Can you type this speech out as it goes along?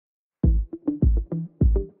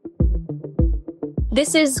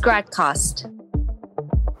This is Gradcast.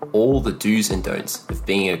 All the do's and don'ts of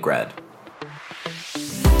being a grad.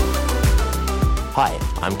 Hi,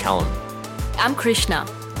 I'm Callum. I'm Krishna.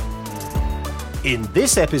 In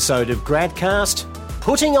this episode of Gradcast,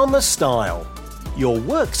 putting on the style. Your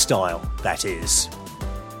work style, that is.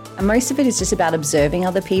 And most of it is just about observing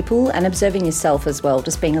other people and observing yourself as well,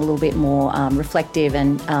 just being a little bit more reflective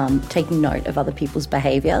and taking note of other people's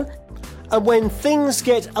behaviour. And when things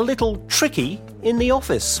get a little tricky in the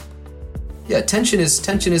office. Yeah, tension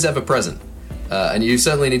is ever present, and you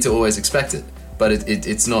certainly need to always expect it, but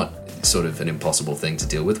it's not sort of an impossible thing to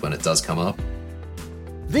deal with when it does come up.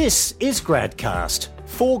 This is Gradcast,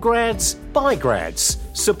 for grads, by grads,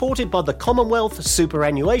 supported by the Commonwealth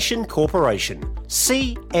Superannuation Corporation,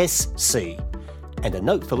 CSC. And a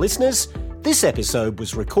note for listeners, this episode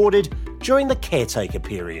was recorded during the caretaker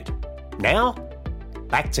period. Now,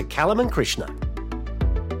 back to Callum and Krishna.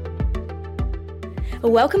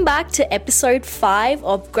 Welcome back to episode 5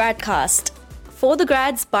 of Gradcast. For the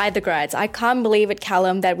grads, by the grads. I can't believe it,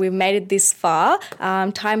 Callum, that we've made it this far.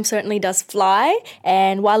 Time certainly does fly.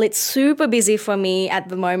 And while it's super busy for me at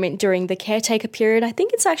the moment during the caretaker period, I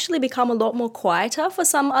think it's actually become a lot more quieter for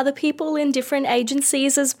some other people in different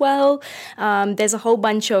agencies as well. There's a whole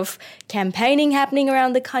bunch of campaigning happening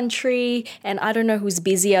around the country. And I don't know who's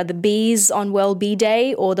busier, the bees on World Bee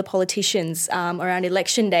Day or the politicians around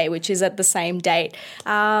Election Day, which is at the same date.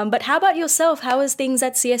 But how about yourself? How is things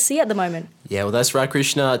at CSC at the moment? Yeah, well, that's right,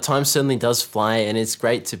 Krishna. Time certainly does fly, and it's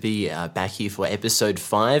great to be back here for episode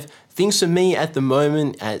 5. Things for me at the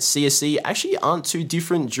moment at CSC actually aren't too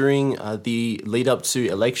different during the lead up to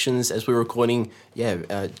elections as we're recording,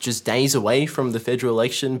 just days away from the federal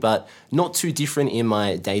election, but not too different in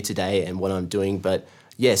my day-to-day and what I'm doing. But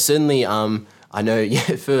yeah, certainly I know,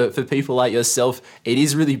 for people like yourself, it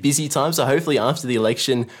is really busy time. So hopefully after the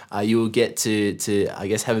election, you will get to I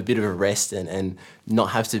guess, have a bit of a rest and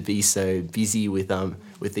not have to be so busy with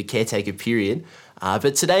the caretaker period.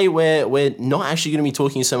 But today we're not actually going to be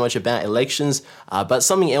talking so much about elections, but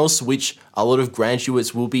something else which a lot of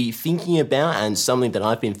graduates will be thinking about, and something that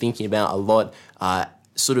I've been thinking about a lot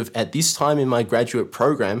sort of at this time in my graduate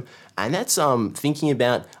program, and that's thinking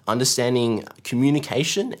about understanding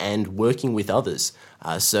communication and working with others.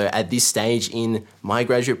 So at this stage in my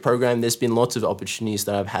graduate program, there's been lots of opportunities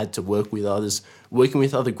that I've had to work with others, working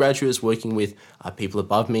with other graduates, working with people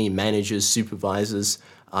above me, managers, supervisors.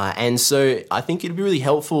 And so I think it'd be really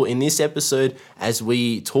helpful in this episode as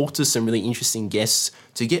we talk to some really interesting guests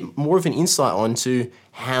to get more of an insight onto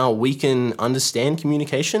how we can understand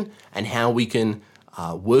communication and how we can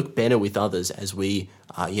work better with others as we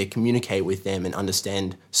communicate with them and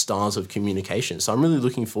understand styles of communication. So I'm really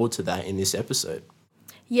looking forward to that in this episode.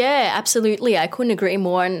 Yeah, absolutely. I couldn't agree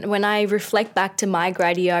more. And when I reflect back to my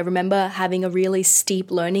grad year, I remember having a really steep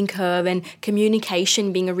learning curve and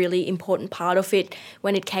communication being a really important part of it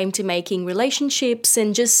when it came to making relationships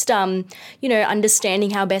and just,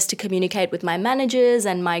 understanding how best to communicate with my managers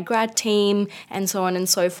and my grad team and so on and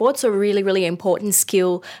so forth. So a really, really important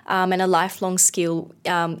skill and a lifelong skill,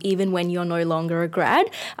 even when you're no longer a grad.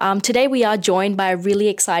 Today we are joined by a really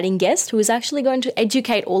exciting guest who is actually going to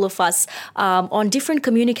educate all of us on different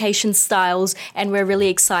communication styles, and we're really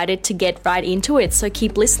excited to get right into it, so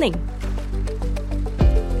keep listening.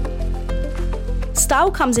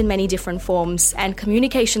 Style comes in many different forms, and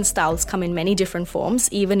communication styles come in many different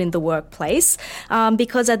forms, even in the workplace,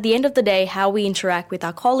 because at the end of the day, how we interact with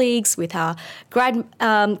our colleagues, with our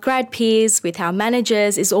grad peers, with our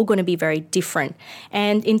managers is all going to be very different.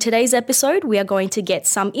 And in today's episode, we are going to get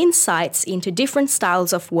some insights into different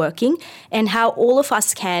styles of working and how all of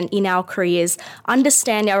us can, in our careers,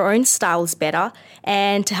 understand our own styles better.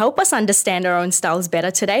 And to help us understand our own styles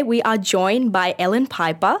better today, we are joined by Ellen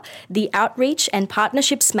Piper, the Outreach and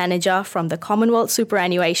Partnerships Manager from the Commonwealth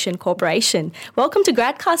Superannuation Corporation. Welcome to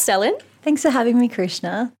Gradcast, Ellen. Thanks for having me,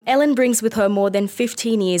 Krishna. Ellen brings with her more than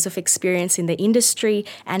 15 years of experience in the industry,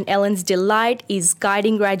 and Ellen's delight is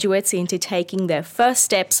guiding graduates into taking their first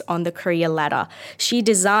steps on the career ladder. She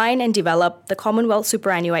designed and developed the Commonwealth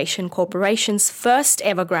Superannuation Corporation's first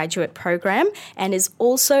ever graduate program and is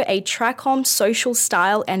also a TRACOM social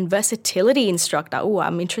style and versatility instructor. Oh,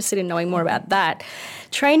 I'm interested in knowing more about that.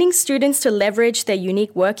 Training students to leverage their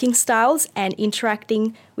unique working styles and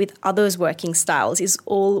interacting with others' working styles is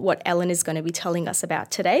all what Ellen is going to be telling us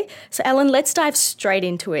about today. So Ellen, let's dive straight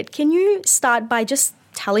into it. Can you start by just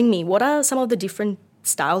telling me what are some of the different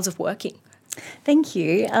styles of working? Thank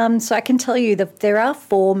you. So I can tell you that there are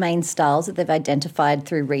 4 main styles that they've identified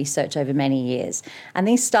through research over many years. And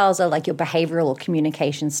these styles are like your behavioural or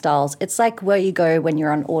communication styles. It's like where you go when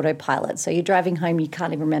you're on autopilot. So you're driving home, you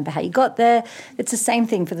can't even remember how you got there. It's the same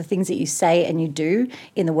thing for the things that you say and you do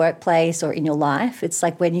in the workplace or in your life. It's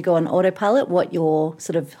like when you go on autopilot, what your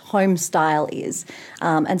sort of home style is.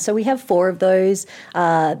 And so we have 4 of those.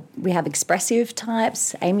 We have expressive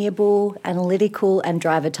types, amiable, analytical, and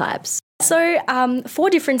driver types. So 4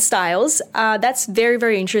 different styles. That's very,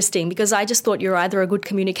 very interesting because I just thought you're either a good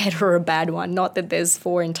communicator or a bad one, not that there's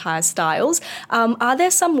 4 entire styles. Are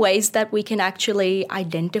there some ways that we can actually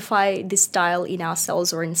identify this style in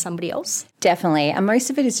ourselves or in somebody else? Definitely. And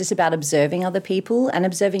most of it is just about observing other people and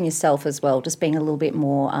observing yourself as well, just being a little bit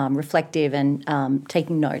more reflective and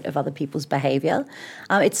taking note of other people's behaviour.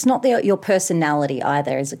 It's not your personality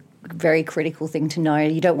either is a very critical thing to know.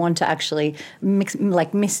 You don't want to actually mix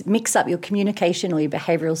up your communication or your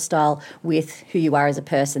behavioural style with who you are as a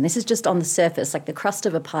person. This is just on the surface, like the crust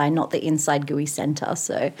of a pie, not the inside gooey centre.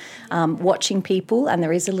 So watching people, and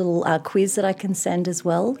there is a little quiz that I can send as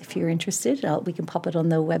well if you're interested. We can pop it on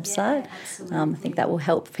the website. Yeah, I think that will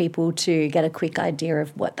help people to get a quick idea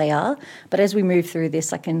of what they are. But as we move through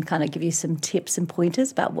this, I can kind of give you some tips and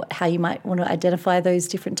pointers about how you might want to identify those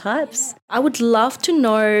different types. I would love to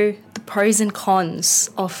know the pros and cons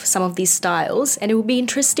of some of these styles, and it would be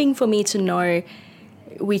interesting for me to know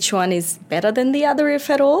which one is better than the other, if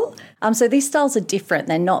at all. So these styles are different.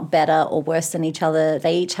 They're not better or worse than each other.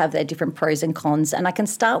 They each have their different pros and cons. And I can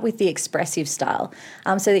start with the expressive style.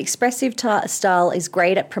 So the expressive style is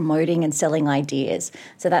great at promoting and selling ideas.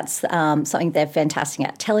 So that's something they're fantastic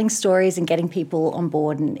at, telling stories and getting people on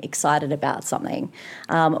board and excited about something.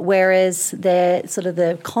 Whereas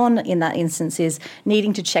the con in that instance is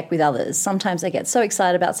needing to check with others. Sometimes they get so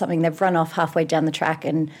excited about something they've run off halfway down the track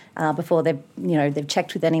and before they've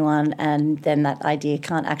checked with anyone, and then that idea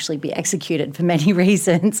can't actually be executed for many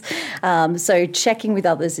reasons. So checking with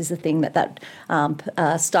others is the thing that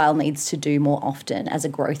style needs to do more often as a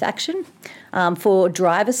growth action. For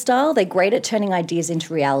driver style, they're great at turning ideas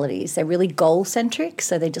into realities. They're really goal-centric,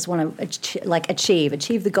 so they just want to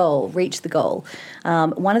achieve the goal, reach the goal.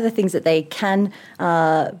 One of the things that they can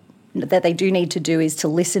that they do need to do is to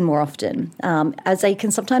listen more often, as they can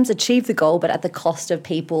sometimes achieve the goal, but at the cost of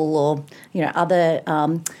people or other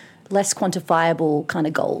less quantifiable kind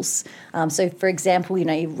of goals. So, for example,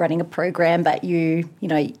 you're running a program, but you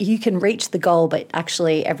can reach the goal, but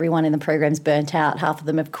actually everyone in the program's burnt out. Half of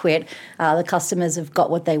them have quit. The customers have got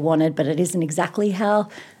what they wanted, but it isn't exactly how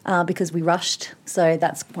because we rushed. So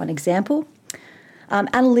that's one example.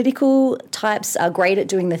 Analytical types are great at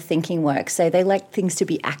doing the thinking work, so they like things to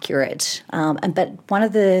be accurate. But one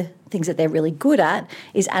of the things that they're really good at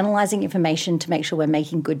is analysing information to make sure we're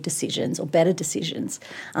making good decisions or better decisions,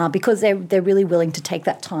 because they're really willing to take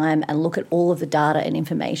that time and look at all of the data and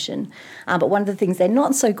information. But one of the things they're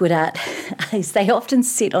not so good at is they often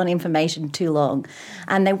sit on information too long,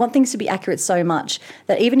 and they want things to be accurate so much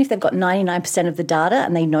that even if they've got 99% of the data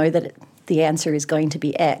and they know that the answer is going to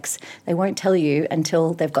be X, they won't tell you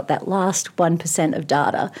until they've got that last 1% of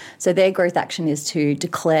data. So their growth action is to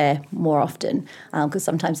declare more often, because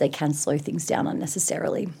sometimes they can slow things down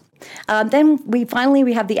unnecessarily. Then we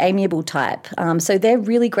have the amiable type. So they're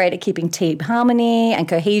really great at keeping team harmony and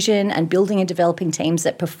cohesion and building and developing teams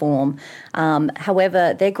that perform.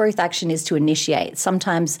 However, their growth action is to initiate.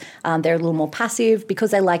 Sometimes they're a little more passive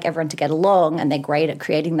because they like everyone to get along and they're great at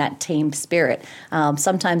creating that team spirit.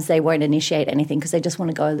 Sometimes they won't initiate anything because they just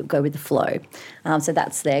want to go with the flow. So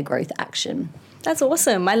that's their growth action. That's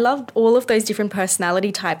awesome. I loved all of those different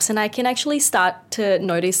personality types, and I can actually start to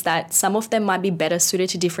notice that some of them might be better suited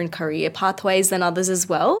to different career pathways than others as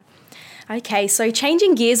well. Okay, so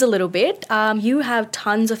changing gears a little bit, you have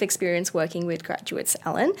tons of experience working with graduates,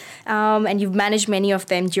 Ellen, and you've managed many of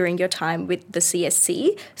them during your time with the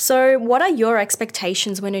CSC. So what are your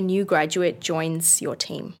expectations when a new graduate joins your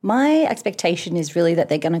team? My expectation is really that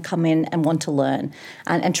they're going to come in and want to learn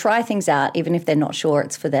and try things out, even if they're not sure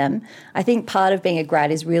it's for them. I think part of being a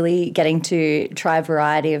grad is really getting to try a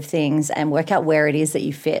variety of things and work out where it is that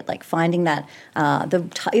you fit, like finding that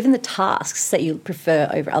even the tasks that you prefer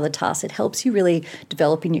over other tasks. It helps you really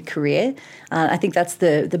develop in your career. I think that's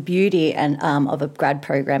the beauty of a grad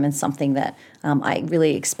program, and something that I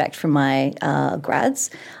really expect from my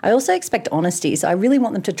grads. I also expect honesty. So I really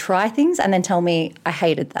want them to try things and then tell me, I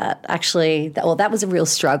hated that. Actually, that was a real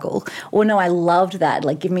struggle. Or no, I loved that.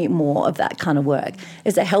 Like, give me more of that kind of work.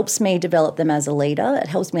 It helps me develop them as a leader. It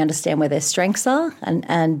helps me understand where their strengths are, and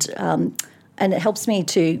it helps me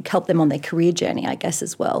to help them on their career journey, I guess,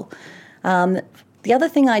 as well. The other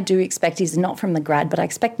thing I do expect is not from the grad, but I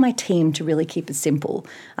expect my team to really keep it simple.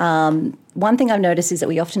 One thing I've noticed is that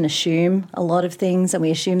we often assume a lot of things, and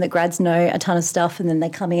we assume that grads know a ton of stuff, and then they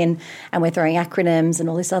come in and we're throwing acronyms and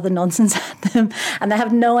all this other nonsense at them, and they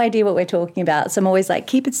have no idea what we're talking about. So I'm always like,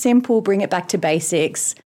 keep it simple, bring it back to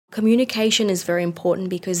basics. Communication is very important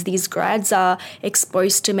because these grads are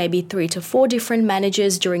exposed to maybe 3 to 4 different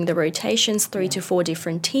managers during the rotations, 3 to 4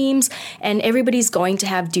 different teams, and everybody's going to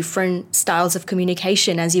have different styles of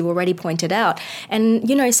communication, as you already pointed out. And,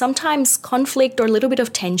 sometimes conflict or a little bit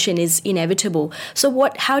of tension is inevitable. So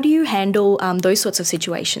how do you handle those sorts of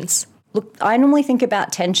situations? Look, I normally think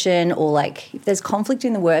about tension or like if there's conflict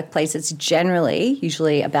in the workplace, it's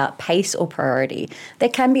usually about pace or priority. There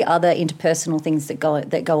can be other interpersonal things that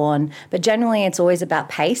go on, but generally it's always about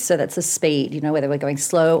pace. So that's the speed, whether we're going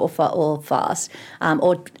slow or fast,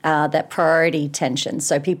 or that priority tension.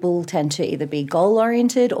 So people tend to either be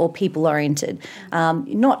goal-oriented or people-oriented,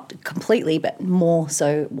 not completely, but more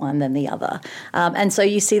so one than the other. And so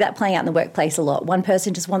you see that playing out in the workplace a lot. One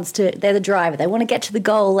person just they're the driver. They want to get to the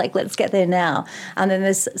goal, like let's get there now. And then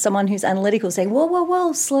there's someone who's analytical saying,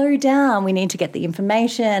 whoa, slow down. We need to get the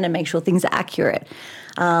information and make sure things are accurate.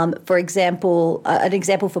 For example, an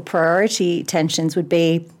example for priority tensions would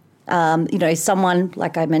be, someone,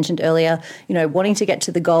 like I mentioned earlier, wanting to get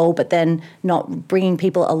to the goal, but then not bringing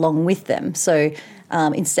people along with them. So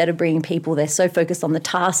instead of bringing people, they're so focused on the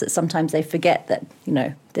task that sometimes they forget that,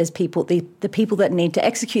 there's people, the people that need to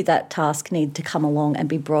execute that task need to come along and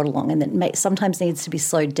be brought along, and that sometimes needs to be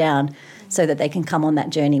slowed down so that they can come on that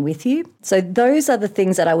journey with you. So those are the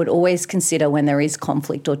things that I would always consider when there is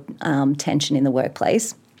conflict or tension in the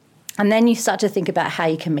workplace. And then you start to think about how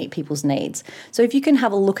you can meet people's needs. So if you can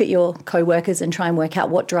have a look at your co-workers and try and work out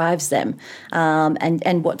what drives them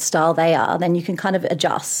and what style they are, then you can kind of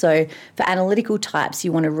adjust. So for analytical types,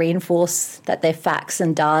 you want to reinforce that their facts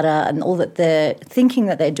and data and all that the thinking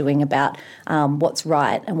that they're doing about what's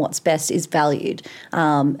right and what's best is valued.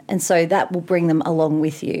 And so that will bring them along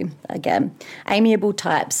with you again. Amiable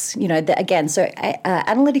types,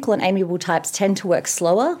 analytical and amiable types tend to work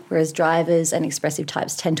slower, whereas drivers and expressive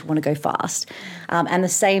types tend to want to go fast. And the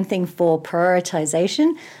same thing for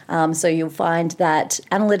prioritization. So you'll find that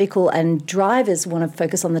analytical and drivers want to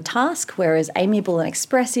focus on the task, whereas amiable and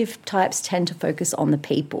expressive types tend to focus on the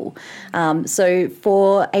people. So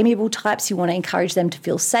for amiable types, you want to encourage them to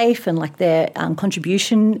feel safe and like their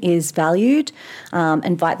contribution is valued.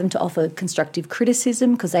 Invite them to offer constructive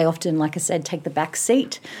criticism because they often, like I said, take the back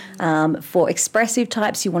seat. For expressive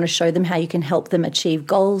types, you want to show them how you can help them achieve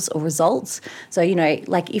goals or results. So,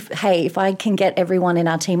 if I can get everyone in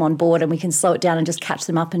our team on board and we can slow it down and just catch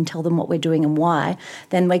them up and tell them what we're doing and why,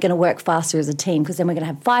 then we're going to work faster as a team because then we're going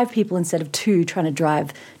to have 5 people instead of 2 trying to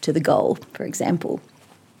drive to the goal, for example.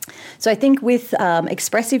 So I think with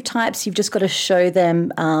expressive types, you've just got to show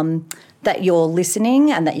them that you're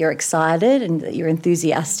listening and that you're excited and that you're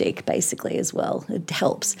enthusiastic, basically, as well. It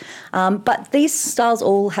helps. But these styles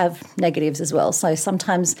all have negatives as well. So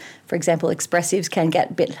sometimes, for example, expressives can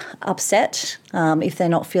get a bit upset if they're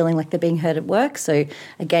not feeling like they're being heard at work. So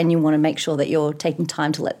again, you want to make sure that you're taking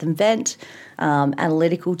time to let them vent.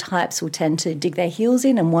 Analytical types will tend to dig their heels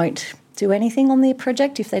in and won't do anything on the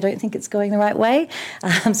project if they don't think it's going the right way.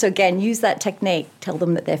 So again, use that technique. Tell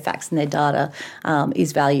them that their facts and their data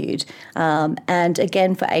is valued. And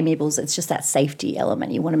again, for amiables, it's just that safety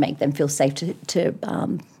element. You want to make them feel safe to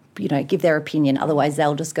give their opinion. Otherwise,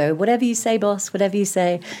 they'll just go, whatever you say, boss, whatever you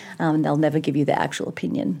say. They'll never give you their actual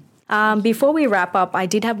opinion. Before we wrap up, I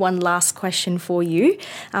did have one last question for you.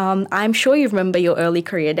 I'm sure you remember your early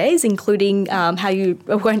career days, including how you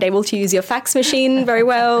weren't able to use your fax machine very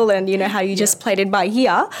well and, how you just played it by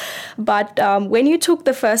ear. But when you took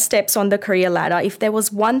the first steps on the career ladder, if there was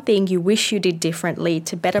one thing you wish you did differently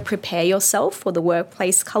to better prepare yourself for the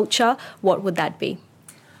workplace culture, what would that be?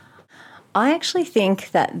 I actually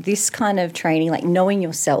think that this kind of training, like knowing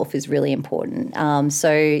yourself, is really important.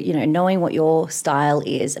 Knowing what your style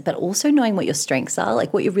is, but also knowing what your strengths are,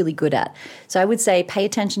 like what you're really good at. So I would say pay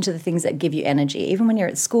attention to the things that give you energy, even when you're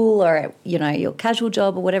at school or at, your casual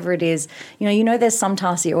job or whatever it is. There's some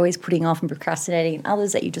tasks that you're always putting off and procrastinating, and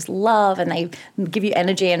others that you just love and they give you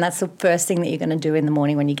energy, and that's the first thing that you're going to do in the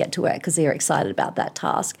morning when you get to work because you're excited about that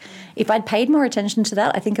task. If I'd paid more attention to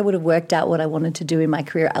that, I think I would have worked out what I wanted to do in my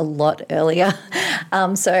career a lot earlier.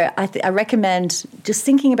 So I recommend just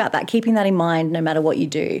thinking about that, keeping that in mind no matter what you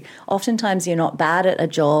do. Oftentimes you're not bad at a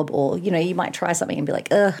job or, you might try something and be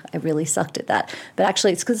like, I really sucked at that. But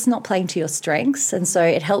actually it's because it's not playing to your strengths. And so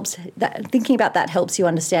it helps, that thinking about that helps you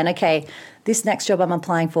understand, okay, this next job I'm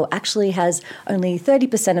applying for actually has only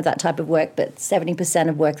 30% of that type of work, but 70%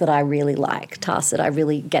 of work that I really like, tasks that I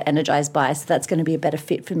really get energized by. So that's going to be a better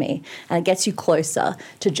fit for me. And it gets you closer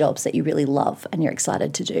to jobs that you really love and you're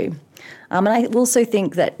excited to do. And I also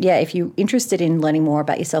think that, if you're interested in learning more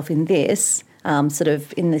about yourself in this, sort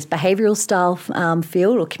of in this behavioural style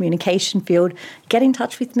field or communication field, get in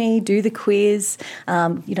touch with me, do the quiz,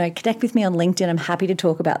 connect with me on LinkedIn. I'm happy to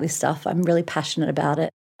talk about this stuff. I'm really passionate about it.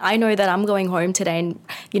 I know that I'm going home today and,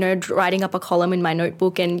 writing up a column in my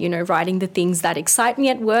notebook and, writing the things that excite me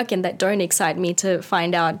at work and that don't excite me to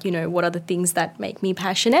find out, what are the things that make me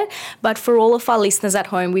passionate. But for all of our listeners at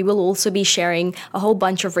home, we will also be sharing a whole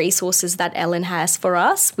bunch of resources that Ellen has for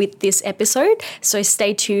us with this episode. So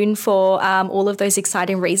stay tuned for all of those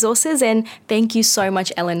exciting resources. And thank you so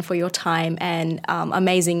much, Ellen, for your time and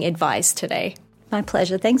amazing advice today. My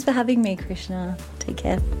pleasure. Thanks for having me, Krishna. Take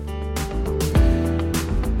care.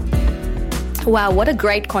 Wow, what a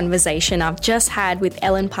great conversation I've just had with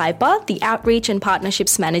Ellen Piper, the Outreach and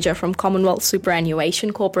Partnerships Manager from Commonwealth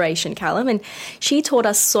Superannuation Corporation, Callum. And she taught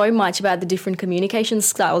us so much about the different communication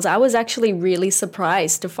styles. I was actually really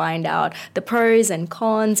surprised to find out the pros and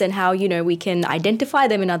cons and how, we can identify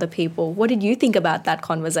them in other people. What did you think about that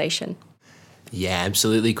conversation? Yeah,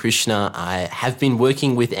 absolutely, Krishna. I have been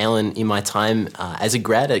working with Ellen in my time as a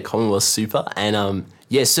grad at Commonwealth Super, and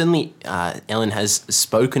certainly Ellen has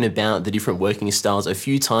spoken about the different working styles a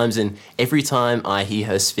few times, and every time I hear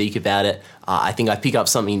her speak about it, I think I pick up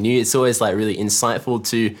something new. It's always really insightful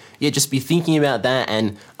to just be thinking about that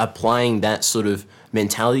and applying that sort of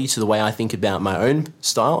mentality to the way I think about my own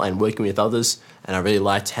style and working with others. And I really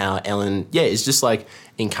liked how Ellen, is just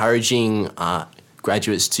encouraging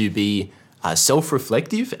graduates to be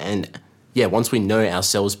self-reflective, and once we know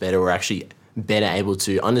ourselves better, we're actually better able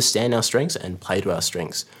to understand our strengths and play to our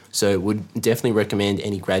strengths. So would definitely recommend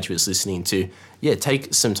any graduates listening to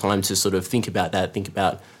take some time to sort of think about that, think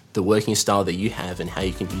about the working style that you have and how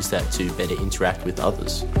you can use that to better interact with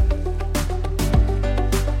others.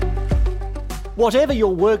 Whatever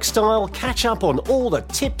your work style, catch up on all the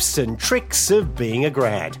tips and tricks of being a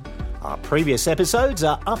grad. Our previous episodes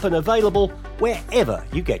are up and available wherever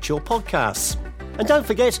you get your podcasts. And don't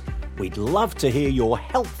forget, we'd love to hear your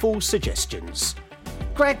helpful suggestions.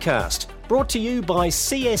 Gradcast, brought to you by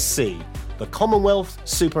CSC, the Commonwealth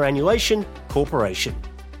Superannuation Corporation.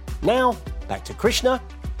 Now, back to Krishna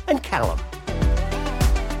and Callum.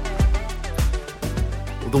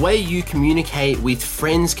 The way you communicate with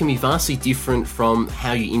friends can be vastly different from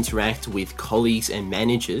how you interact with colleagues and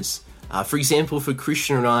managers. For example, for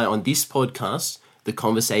Krishna and I on this podcast, the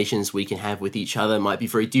conversations we can have with each other might be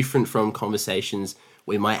very different from conversations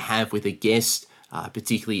we might have with a guest,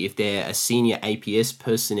 particularly if they're a senior APS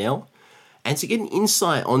personnel. And to get an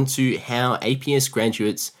insight onto how APS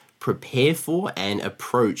graduates prepare for and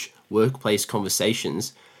approach workplace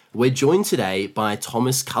conversations, we're joined today by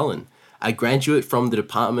Thomas Cullen, a graduate from the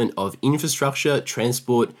Department of Infrastructure,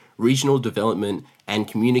 Transport, Regional Development and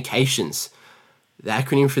Communications. The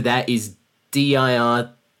acronym for that is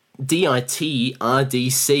DITRDC.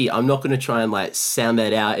 I'm not going to try and sound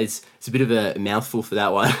that out. It's a bit of a mouthful for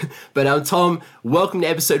that one. But Tom, welcome to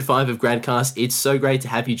episode 5 of Gradcast. It's so great to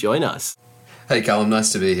have you join us. Hey, Callum,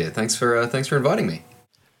 nice to be here. Thanks for inviting me.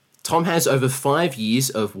 Tom has over 5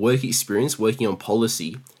 years of work experience working on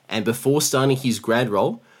policy, and before starting his grad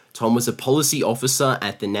role, Tom was a policy officer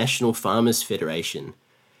at the National Farmers Federation.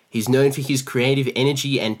 He's known for his creative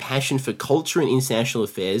energy and passion for culture and international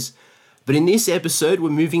affairs, but in this episode, we're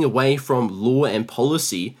moving away from law and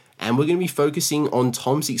policy, and we're going to be focusing on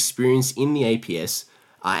Tom's experience in the APS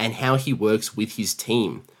and how he works with his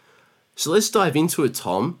team. So let's dive into it,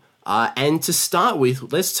 Tom. And to start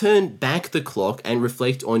with, let's turn back the clock and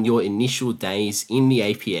reflect on your initial days in the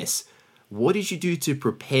APS. What did you do to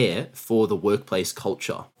prepare for the workplace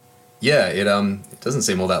culture? Yeah, it doesn't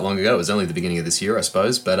seem all that long ago. It was only the beginning of this year, I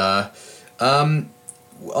suppose. But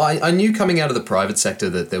I knew coming out of the private sector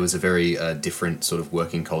that there was a very different sort of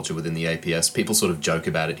working culture within the APS. People sort of joke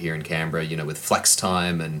about it here in Canberra, with flex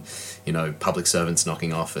time and, public servants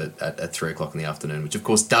knocking off at 3 o'clock in the afternoon, which of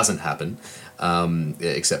course doesn't happen,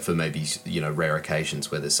 except for maybe, rare occasions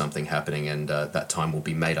where there's something happening and that time will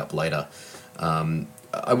be made up later.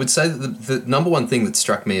 I would say that the number one thing that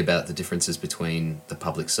struck me about the differences between the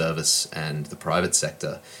public service and the private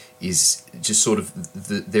sector is just sort of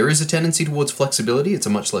there is a tendency towards flexibility. It's a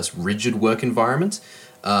much less rigid work environment.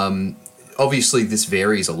 obviously this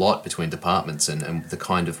varies a lot between departments and the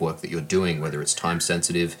kind of work that you're doing, whether it's time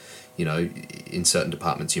sensitive. You know, in certain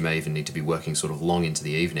departments you may even need to be working sort of long into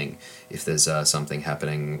the evening if there's something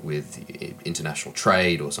happening with international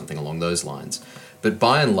trade or something along those lines. But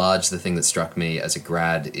by and large, the thing that struck me as a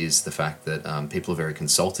grad is the fact that people are very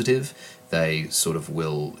consultative. They sort of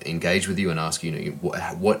will engage with you and ask you,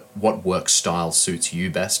 what work style suits you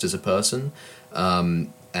best as a person.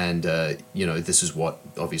 This is what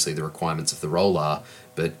obviously the requirements of the role are,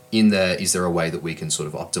 but is there a way that we can sort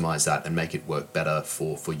of optimize that and make it work better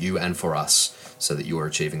for you and for us so that you are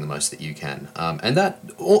achieving the most that you can? And that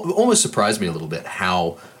almost surprised me a little bit,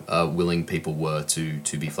 how willing people were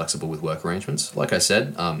to be flexible with work arrangements. Like I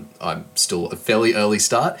said, I'm still a fairly early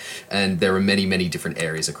start, and there are many, many different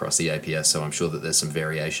areas across the APS, so I'm sure that there's some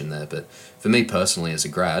variation there. But for me personally as a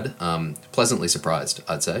grad, pleasantly surprised,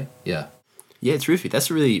 I'd say, yeah. Yeah, terrific.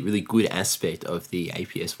 That's a really, really good aspect of the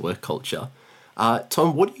APS work culture.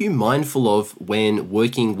 Tom, what are you mindful of when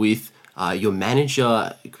working with your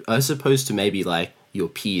manager as opposed to maybe like your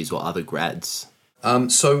peers or other grads?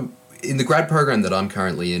 So in the grad program that I'm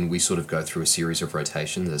currently in, we sort of go through a series of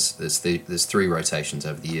rotations. There's 3 rotations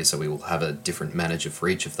over the year, so we will have a different manager for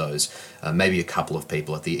each of those. Maybe a couple of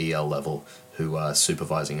people at the EL level who are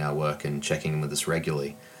supervising our work and checking in with us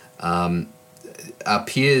regularly. Our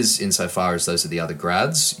peers, insofar as those are the other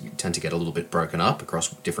grads, you tend to get a little bit broken up across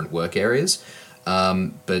different work areas,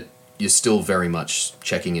 but you're still very much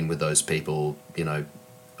checking in with those people, you know,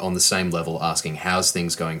 on the same level, asking how's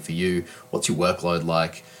things going for you, what's your workload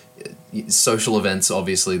like. Social events,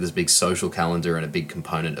 obviously, there's a big social calendar, and a big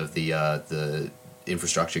component of the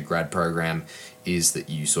infrastructure grad program is that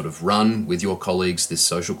you sort of run with your colleagues this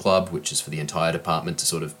social club, which is for the entire department to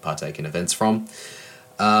sort of partake in events from.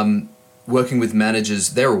 Working with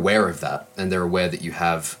managers, they're aware of that, and they're aware that you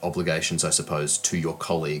have obligations, I suppose, to your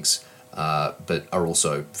colleagues, but are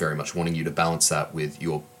also very much wanting you to balance that with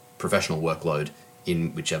your professional workload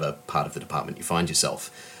in whichever part of the department you find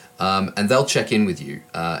yourself. And they'll check in with you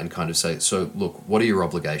and kind of say, so look, what are your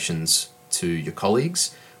obligations to your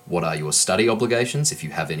colleagues? What are your study obligations, if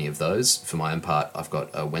you have any of those? For my own part, I've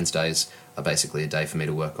got Wednesdays are basically a day for me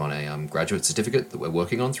to work on a graduate certificate that we're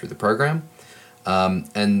working on through the program.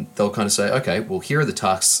 And they'll kind of say, okay, well, here are the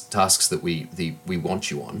tasks that we want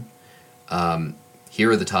you on. Here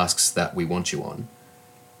are the tasks that we want you on.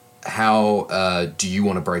 How do you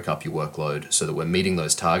want to break up your workload so that we're meeting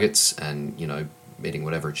those targets and, you know, meeting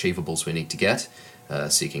whatever achievables we need to get,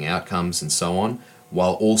 seeking outcomes and so on,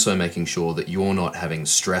 while also making sure that you're not having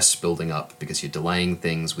stress building up because you're delaying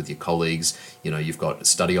things with your colleagues. You know, you've got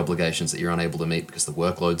study obligations that you're unable to meet because the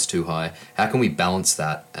workload's too high. How can we balance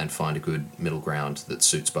that and find a good middle ground that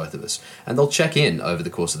suits both of us? And they'll check in over the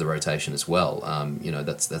course of the rotation as well. You know,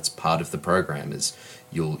 that's part of the program, is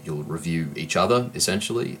you'll review each other,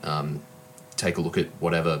 essentially, take a look at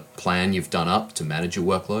whatever plan you've done up to manage your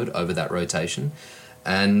workload over that rotation.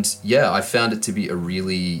 And yeah, I found it to be a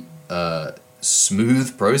really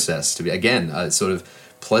smooth process to be, again, sort of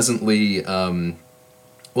pleasantly, well,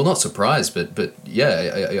 not surprised, but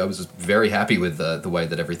yeah, I was very happy with the way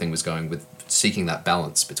that everything was going, with seeking that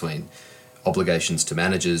balance between obligations to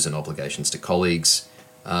managers and obligations to colleagues.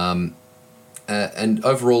 And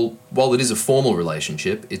overall, while it is a formal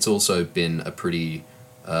relationship, it's also been a pretty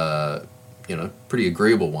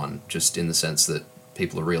agreeable one, just in the sense that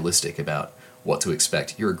people are realistic about what to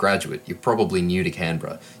expect. You're a graduate. You're probably new to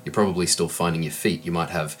Canberra. You're probably still finding your feet. You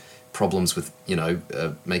might have problems with,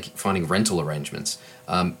 finding rental arrangements.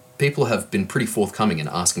 People have been pretty forthcoming in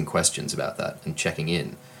asking questions about that and checking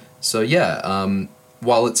in. So yeah,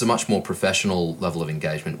 while it's a much more professional level of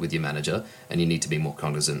engagement with your manager, and you need to be more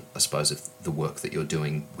cognizant, I suppose, of the work that you're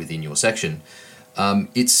doing within your section,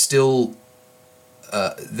 it's still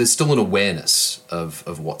there's still an awareness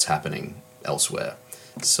of what's happening elsewhere.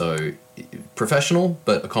 So professional,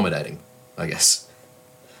 but accommodating, I guess.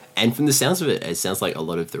 And from the sounds of it, it sounds like a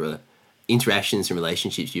lot of the interactions and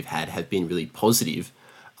relationships you've had have been really positive.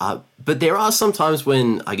 But there are some times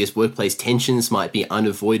when, I guess, workplace tensions might be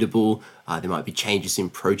unavoidable. There might be changes in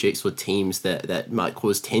projects or teams that might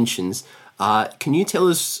cause tensions. Can you tell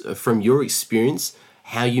us from your experience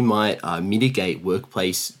how you might mitigate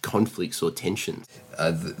workplace conflicts or tensions?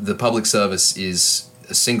 The public service is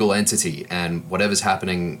a single entity, and whatever's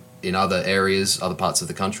happening in other areas, other parts of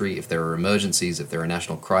the country, if there are emergencies, if there are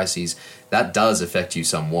national crises, that does affect you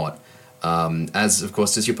somewhat, as of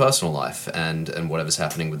course does your personal life and whatever's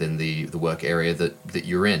happening within the work area that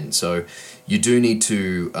you're in. So you do need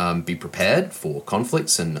to be prepared for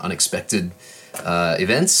conflicts and unexpected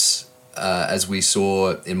events. As we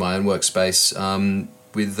saw in my own workspace,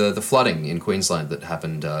 with the flooding in Queensland that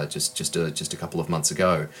happened just a couple of months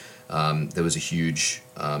ago. There was a huge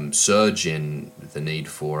surge in the need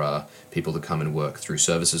for people to come and work through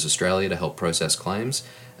Services Australia to help process claims,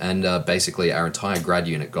 and basically our entire grad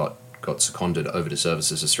unit got seconded over to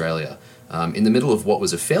Services Australia in the middle of what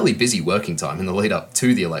was a fairly busy working time in the lead up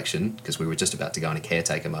to the election, because we were just about to go into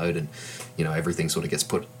caretaker mode, and everything sort of gets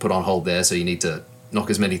put on hold there, so you need to knock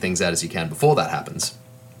as many things out as you can before that happens.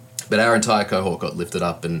 But our entire cohort got lifted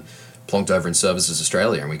up and plonked over in Services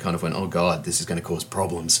Australia, and we kind of went, oh God, this is going to cause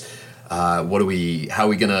problems. How are we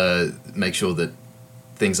going to make sure that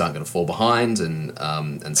things aren't going to fall behind,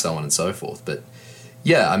 and so on and so forth. But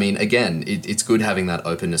yeah, I mean, again, it's good having that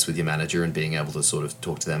openness with your manager and being able to sort of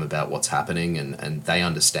talk to them about what's happening, and they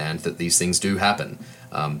understand that these things do happen.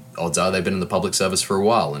 Odds are they've been in the public service for a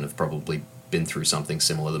while and have probably been through something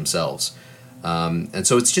similar themselves. And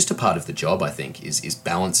so it's just a part of the job, I think, is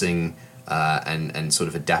balancing and sort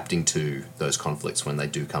of adapting to those conflicts when they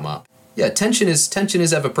do come up. Yeah, tension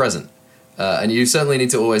is ever present, and you certainly need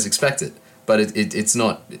to always expect it, but it's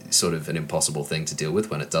not sort of an impossible thing to deal with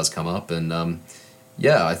when it does come up. And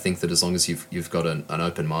yeah, I think that as long as you've got an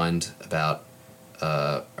open mind about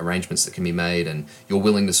arrangements that can be made, and you're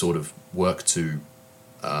willing to sort of work to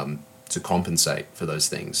compensate for those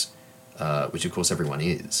things, which of course everyone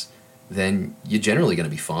is, then you're generally going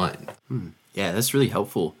to be fine. Yeah, that's really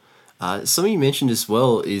helpful. Something you mentioned as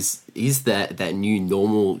well is that new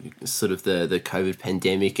normal, sort of the COVID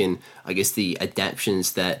pandemic, and I guess the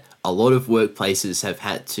adaptations that a lot of workplaces have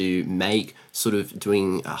had to make, sort of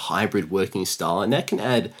doing a hybrid working style, and that can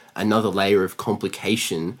add another layer of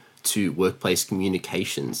complication to workplace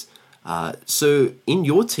communications. So in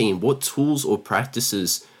your team, what tools or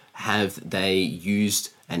practices have they used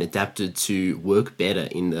and adapted to work better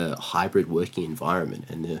in the hybrid working environment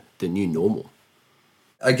and the new normal?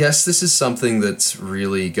 I guess this is something that's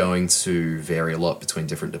really going to vary a lot between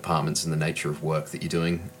different departments and the nature of work that you're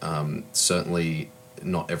doing. Certainly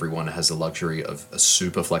not everyone has the luxury of a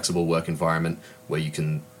super flexible work environment where you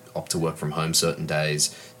can opt to work from home certain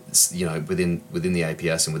days. Within the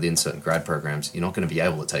APS and within certain grad programs, you're not going to be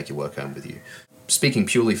able to take your work home with you. Speaking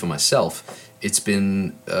purely for myself, it's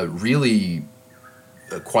been really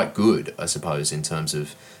quite good, I suppose, in terms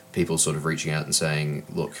of people sort of reaching out and saying,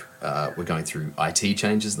 look, we're going through IT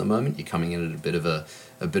changes at the moment. You're coming in at a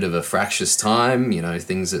bit of a fractious time.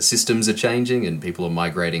 Systems are changing and people are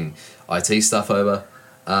migrating IT stuff over.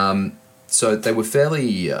 So they were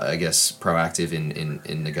fairly, I guess, proactive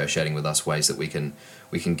in negotiating with us ways that we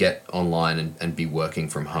can get online and be working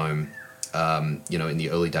from home. In the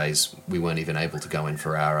early days, we weren't even able to go in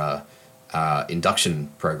for our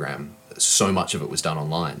induction program. So much of it was done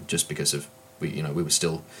online just because of we were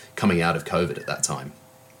still coming out of COVID at that time.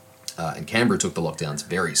 And Canberra took the lockdowns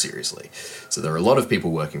very seriously. So there were a lot of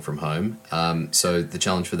people working from home. So the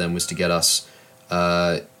challenge for them was to get us,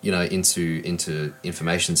 into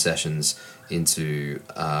information sessions, into,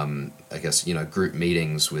 group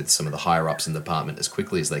meetings with some of the higher ups in the department as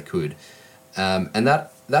quickly as they could. And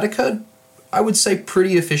that occurred, I would say,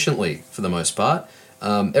 pretty efficiently for the most part.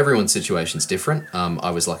 Everyone's situation's different.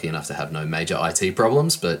 I was lucky enough to have no major IT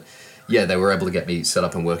problems, but yeah, they were able to get me set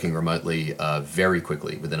up and working remotely very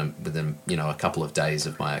quickly within a couple of days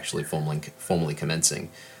of my actually formally commencing.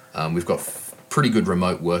 We've got pretty good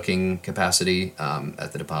remote working capacity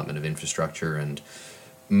at the Department of Infrastructure, and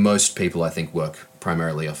most people, I think, work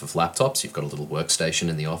primarily off of laptops. You've got a little workstation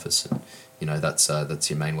in the office, and that's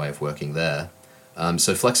your main way of working there.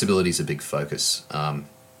 So flexibility is a big focus.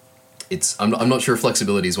 I'm not sure if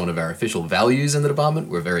flexibility is one of our official values in the department.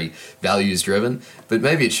 We're very values driven, but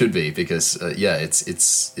maybe it should be because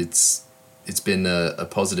it's been a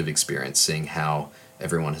positive experience seeing how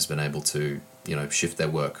everyone has been able to shift their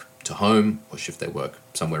work to home or shift their work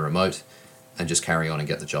somewhere remote and just carry on and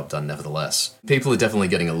get the job done nevertheless. People are definitely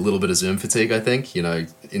getting a little bit of Zoom fatigue, I think.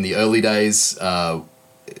 In the early days,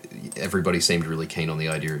 everybody seemed really keen on the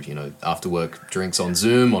idea of, after work drinks on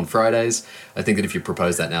Zoom on Fridays. I think that if you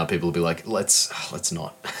propose that now, people will be like, let's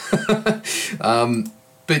not.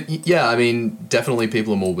 But yeah, I mean, definitely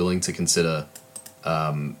people are more willing to consider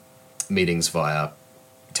meetings via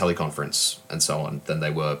teleconference and so on than they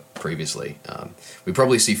were previously. We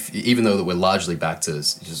probably see, even though that we're largely back to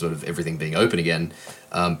sort of everything being open again,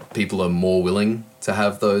 people are more willing to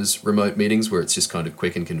have those remote meetings where it's just kind of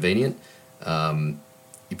quick and convenient.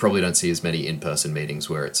 You probably don't see as many in-person meetings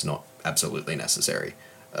where it's not absolutely necessary,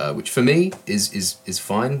 which for me is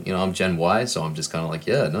fine. I'm Gen Y, so I'm just kind of like,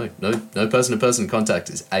 yeah, no person-to-person contact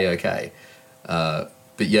is A-okay. But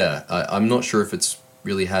yeah, I'm not sure if it's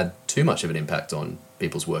really had too much of an impact on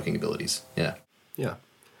people's working abilities. Yeah.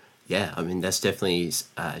 Yeah, I mean, that's definitely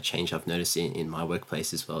a change I've noticed in my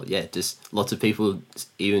workplace as well. Yeah, just lots of people,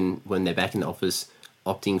 even when they're back in the office,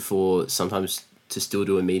 opting for sometimes to still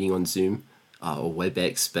do a meeting on Zoom or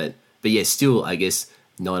WebEx, but yeah, still, I guess,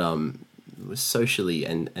 not socially,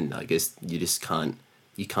 and I guess you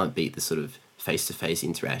can't beat the sort of face-to-face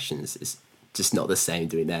interactions. It's just not the same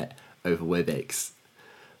doing that over WebEx.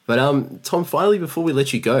 But Tom, finally, before we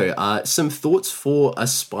let you go, some thoughts for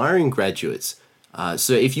aspiring graduates.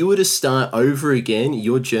 So if you were to start over again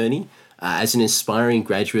your journey as an aspiring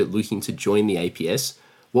graduate looking to join the APS,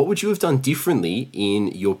 what would you have done differently in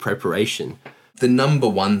your preparation? The number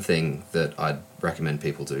one thing that I'd recommend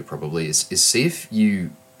people do probably is see if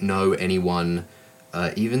you know anyone,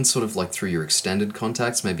 even sort of like through your extended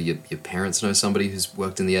contacts. Maybe your parents know somebody who's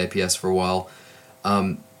worked in the APS for a while.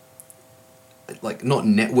 Like not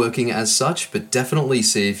networking as such, but definitely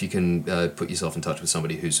see if you can put yourself in touch with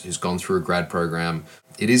somebody who's gone through a grad program.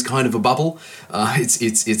 It is kind of a bubble.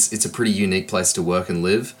 It's a pretty unique place to work and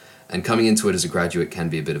live, and coming into it as a graduate can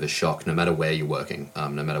be a bit of a shock, no matter where you're working,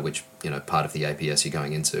 no matter which part of the APS you're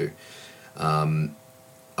going into.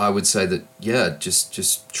 I would say that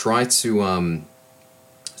just try to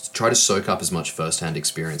soak up as much first-hand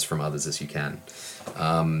experience from others as you can.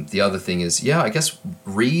 The other thing is, I guess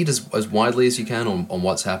read as widely as you can on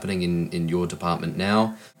what's happening in your department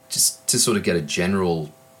now, just to sort of get a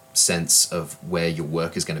general sense of where your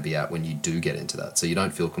work is going to be at when you do get into that. So you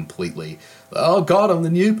don't feel completely, oh God, I'm the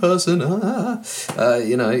new person,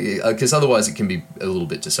 because otherwise it can be a little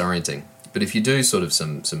bit disorienting. But if you do sort of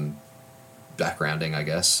some backgrounding, I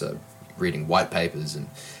guess, reading white papers and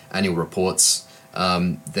annual reports,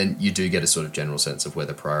 then you do get a sort of general sense of where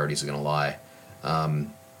the priorities are going to lie.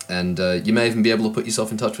 And you may even be able to put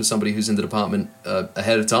yourself in touch with somebody who's in the department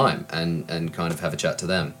ahead of time and kind of have a chat to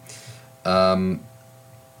them.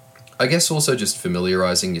 I guess also just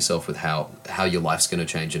familiarizing yourself with how your life's going to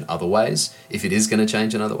change in other ways, if it is going to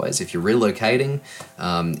change in other ways. If you're relocating,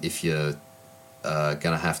 if you're going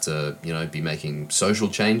to have to be making social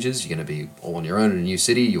changes, you're going to be all on your own in a new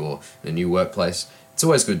city or in a new workplace. It's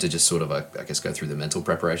always good to just sort of, I guess, go through the mental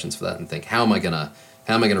preparations for that and think, how am I going to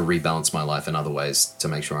rebalance my life in other ways to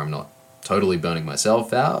make sure I'm not totally burning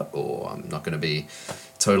myself out, or I'm not going to be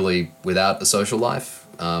totally without a social life.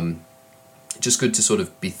 Just good to sort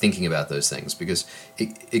of be thinking about those things, because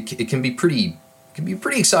it can be a pretty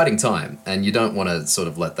exciting time, and you don't want to sort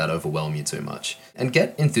of let that overwhelm you too much. And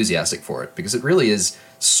get enthusiastic for it, because it really is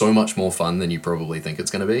so much more fun than you probably think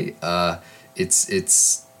it's going to be.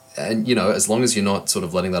 And as long as you're not sort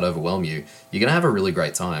of letting that overwhelm you, you're going to have a really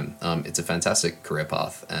great time. It's a fantastic career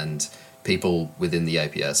path, and people within the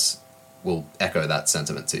APS will echo that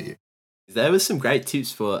sentiment to you. There were some great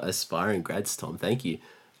tips for aspiring grads, Tom. Thank you.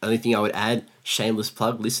 Only thing I would add, shameless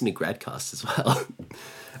plug, listen to Gradcast as well.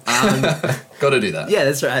 Got to do that. Yeah,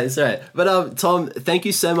 that's right. But Tom, thank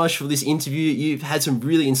you so much for this interview. You've had some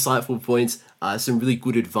really insightful points, some really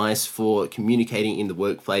good advice for communicating in the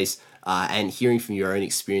workplace, and hearing from your own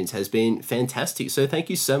experience has been fantastic. So thank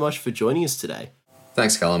you so much for joining us today.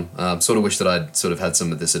 Thanks, Callum. Sort of wish that I'd sort of had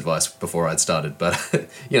some of this advice before I'd started, but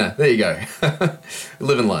there you go.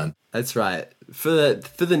 Live and learn. That's right. For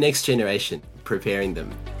the next generation, preparing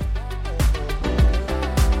them.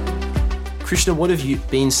 Krishna, what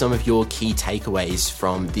have been some of your key takeaways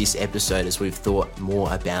from this episode as we've thought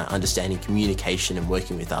more about understanding communication and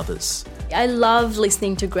working with others? I love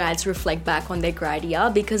listening to grads reflect back on their grad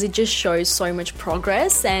year, because it just shows so much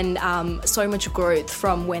progress and so much growth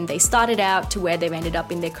from when they started out to where they've ended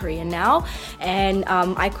up in their career now. And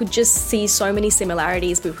I could just see so many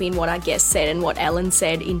similarities between what our guest said and what Ellen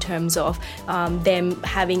said in terms of them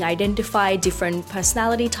having identified different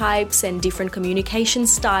personality types and different communication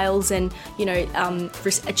styles, and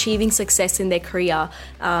achieving success in their career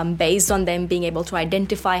based on them being able to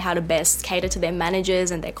identify how to best cater to their managers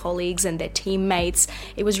and their colleagues and their teammates.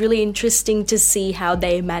 It was really interesting to see how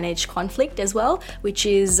they manage conflict as well, which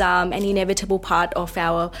is an inevitable part of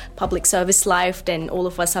our public service life, and all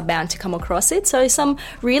of us are bound to come across it. So some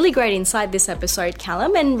really great insight this episode,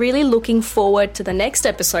 Callum, and really looking forward to the next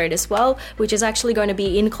episode as well, which is actually going to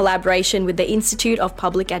be in collaboration with the Institute of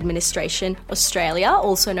Public Administration Australia,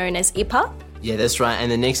 also known as IPA. Yeah, that's right.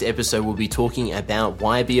 And the next episode we'll be talking about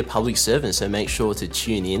why be a public servant, so make sure to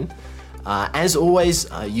tune in. As always,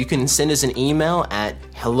 you can send us an email at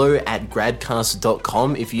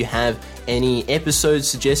hello@gradcast.com if you have any episode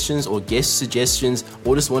suggestions or guest suggestions,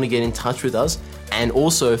 or just want to get in touch with us. And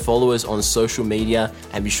also follow us on social media,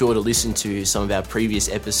 and be sure to listen to some of our previous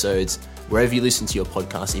episodes wherever you listen to your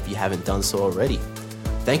podcast if you haven't done so already.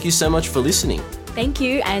 Thank you so much for listening. Thank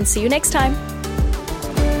you, and see you next time.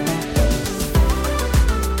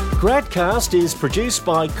 Gradcast is produced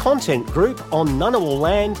by Content Group on Ngunnawal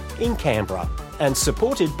land in Canberra and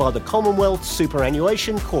supported by the Commonwealth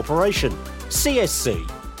Superannuation Corporation, CSC.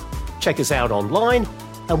 Check us out online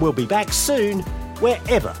and we'll be back soon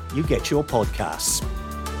wherever you get your podcasts.